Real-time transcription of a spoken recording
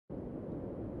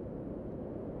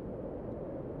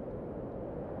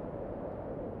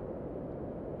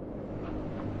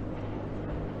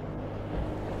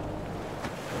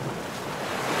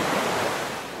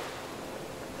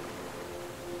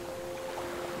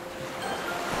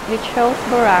We chose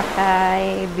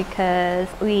Boracay because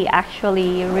we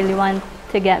actually really want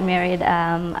to get married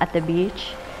at the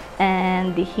beach,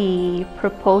 and he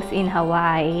proposed in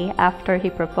Hawaii. After he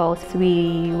proposed,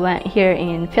 we went here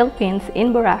in Philippines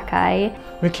in Boracay.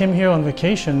 We came here on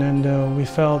vacation, and we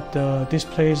felt this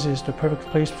place is the perfect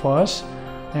place for us,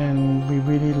 and we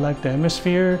really like the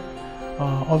atmosphere.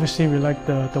 Obviously, we like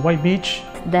the white beach.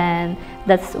 Then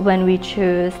that's when we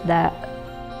choose that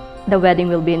the wedding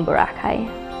will be in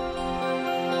Boracay.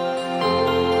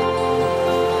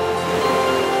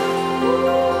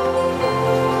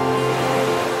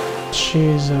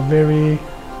 She's a very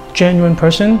genuine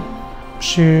person.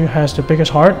 She has the biggest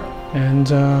heart,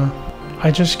 and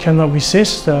I just cannot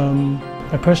resist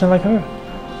a person like her.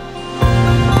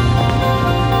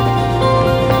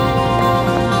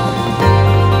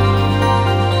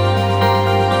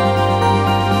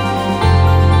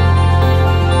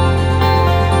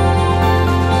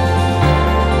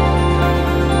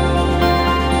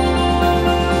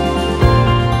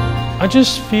 I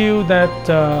just feel that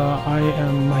I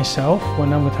am myself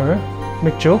when I'm with her,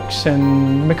 make jokes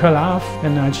and make her laugh,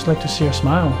 and I just like to see her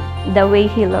smile. The way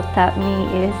he looked at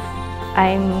me is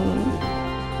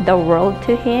I'm the world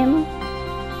to him,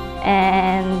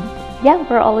 and yeah,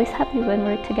 we're always happy when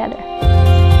we're together.